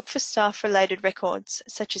agency, look for staff-related records,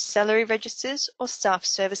 such as salary registers or staff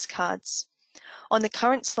service cards. On the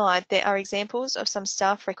current slide, there are examples of some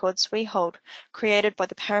staff records we hold, created by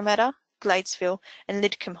the Parramatta, Gladesville and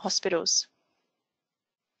Lidcombe hospitals.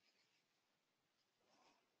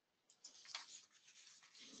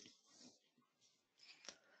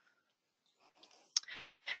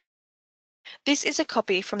 This is a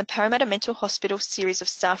copy from the Parramatta Mental Hospital series of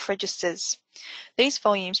staff registers. These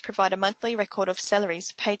volumes provide a monthly record of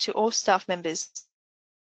salaries paid to all staff members,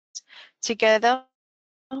 together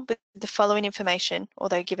with the following information,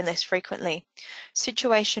 although given less frequently: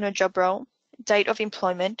 situation or job role, date of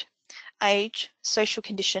employment, age, social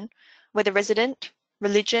condition, whether resident,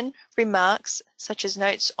 religion, remarks such as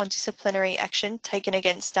notes on disciplinary action taken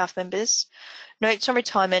against staff members, notes on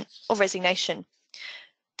retirement or resignation.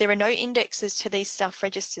 There are no indexes to these staff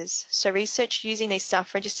registers, so research using these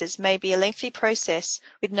staff registers may be a lengthy process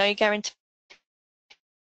with no guarantee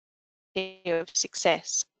of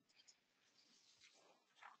success.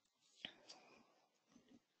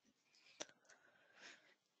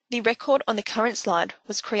 The record on the current slide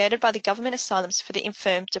was created by the Government Asylums for the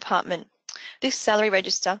Infirm Department. This salary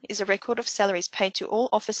register is a record of salaries paid to all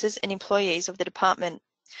officers and employees of the department.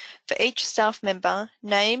 For each staff member,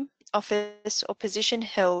 name, office or position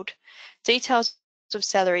held, details of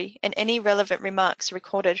salary and any relevant remarks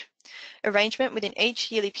recorded. Arrangement within each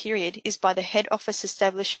yearly period is by the head office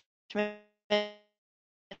establishment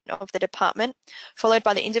of the department, followed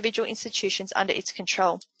by the individual institutions under its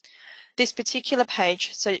control. This particular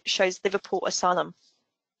page shows Liverpool Asylum.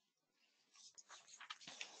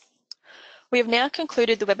 We have now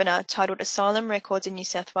concluded the webinar titled Asylum Records in New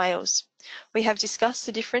South Wales. We have discussed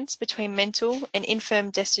the difference between mental and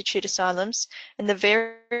infirm destitute asylums and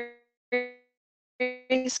the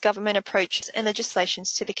various government approaches and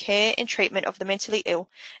legislations to the care and treatment of the mentally ill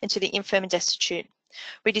and to the infirm and destitute.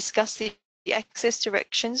 We discussed the access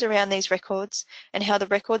directions around these records and how the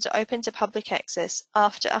records are open to public access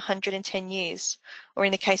after 110 years, or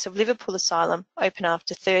in the case of Liverpool Asylum, open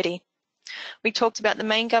after 30. We talked about the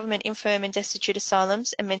main government infirm and destitute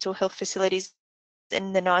asylums and mental health facilities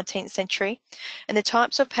in the 19th century, and the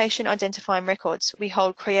types of patient identifying records we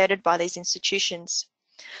hold created by these institutions.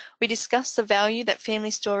 We discuss the value that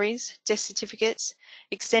family stories, death certificates,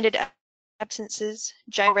 extended absences,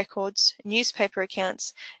 jail records, newspaper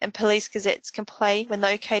accounts, and police gazettes can play when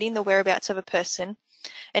locating the whereabouts of a person,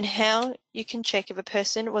 and how you can check if a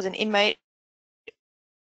person was an inmate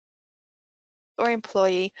or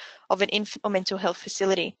employee of an infant or mental health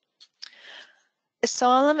facility.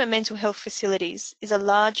 Asylum and mental health facilities is a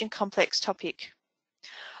large and complex topic.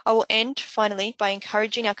 I will end finally by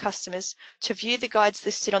encouraging our customers to view the guides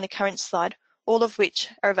listed on the current slide, all of which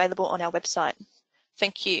are available on our website.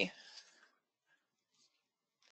 Thank you.